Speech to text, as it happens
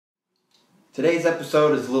Today's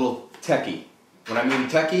episode is a little techie. When I mean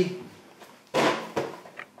techie,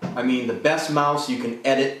 I mean the best mouse you can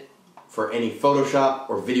edit for any Photoshop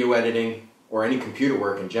or video editing or any computer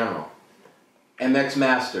work in general. MX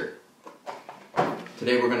Master.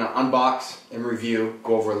 Today we're going to unbox and review,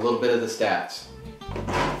 go over a little bit of the stats.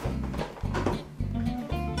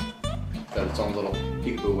 Got its own little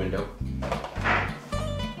peekaboo window.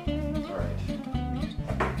 Alright.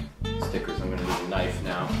 Stickers, I'm going to use a knife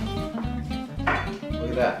now.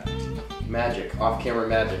 Look at that. Magic. Off-camera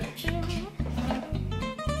magic.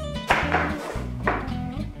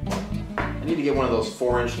 I need to get one of those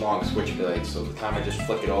 4-inch long switchblades so the time I just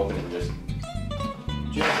flick it open and just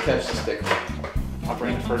catch the sticker. I'll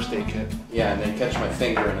bring a first aid kit. Yeah, and then catch my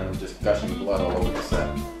finger and then I'm just gushing blood all over the set.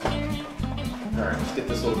 Alright, let's get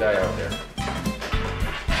this little guy out there.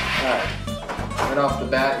 Alright, right off the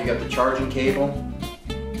bat you got the charging cable,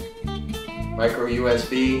 micro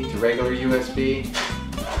USB to regular USB,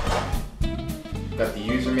 got the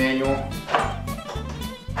user manual,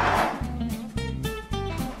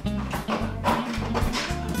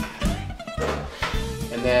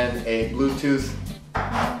 and then a Bluetooth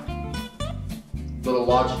little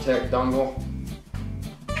Logitech dongle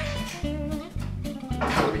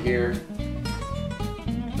over here.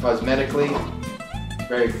 Cosmetically,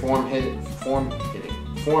 very form-fitting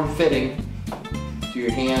to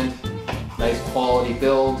your hand. Nice quality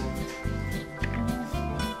build.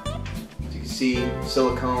 As you can see,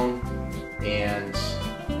 silicone and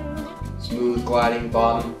smooth gliding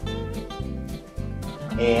bottom.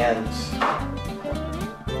 And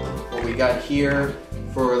what we got here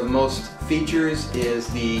for the most features is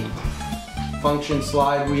the function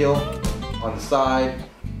slide wheel on the side,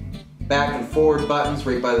 back and forward buttons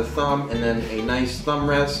right by the thumb, and then a nice thumb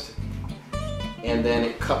rest, and then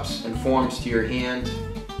it cups and forms to your hand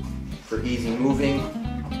for easy moving,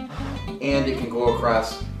 and it can go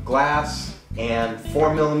across glass and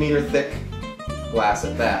 4mm thick glass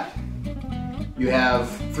at that. You have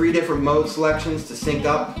 3 different mode selections to sync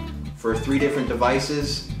up for 3 different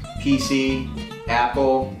devices: PC,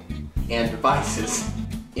 Apple, and devices.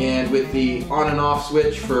 And with the on and off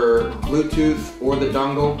switch for Bluetooth or the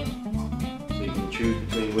dongle, so you can choose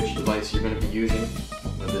between which device you're going to be using,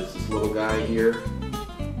 whether it's this little guy here.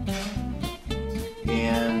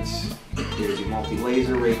 And there's your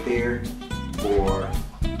multi-laser right there for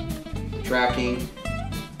the tracking,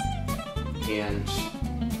 and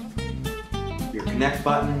your connect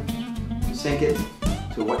button to sync it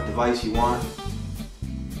to what device you want.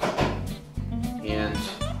 And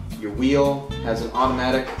your wheel has an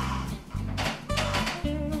automatic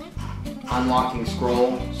unlocking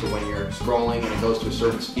scroll, so when you're scrolling and it goes to a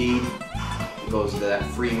certain speed, it goes to that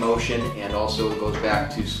free motion, and also it goes back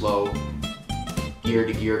to slow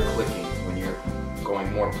gear-to-gear clicking when you're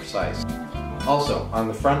going more precise. Also, on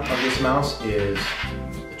the front of this mouse is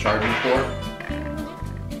the charging port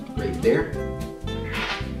right there.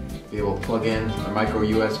 Be able to plug in a micro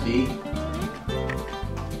USB.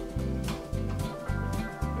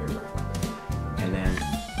 And then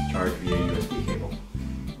charge via USB cable,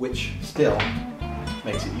 which still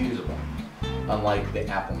makes it usable, unlike the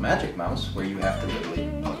Apple Magic Mouse where you have to literally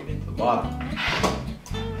plug it into the bottom.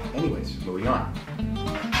 Anyways, moving on.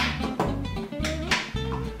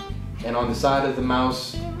 And on the side of the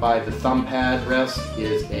mouse by the thumb pad rest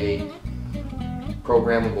is a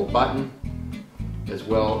programmable button, as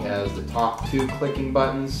well as the top 2 clicking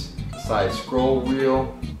buttons, the side scroll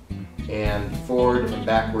wheel, and forward and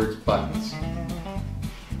backwards buttons.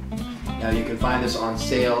 Now you can find this on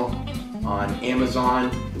sale on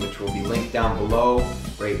Amazon, which will be linked down below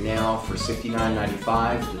right now for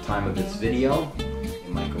 $69.95 at the time of this video. It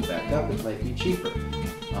might go back up, it might be cheaper.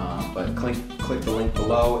 But click the link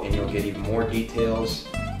below and you'll get even more details.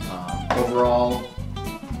 Overall,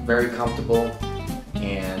 very comfortable,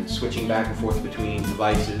 and switching back and forth between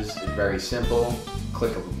devices is very simple.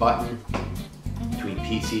 Click of a button between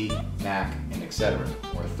PC, Mac, and etc.,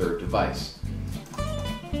 or a third device.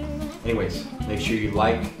 Anyways, make sure you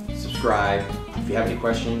like, subscribe. If you have any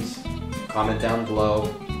questions, comment down below.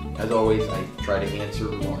 As always, I try to answer,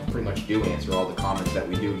 well, I pretty much do answer all the comments that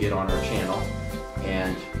we do get on our channel.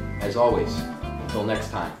 And as always, until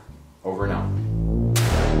next time, over and out.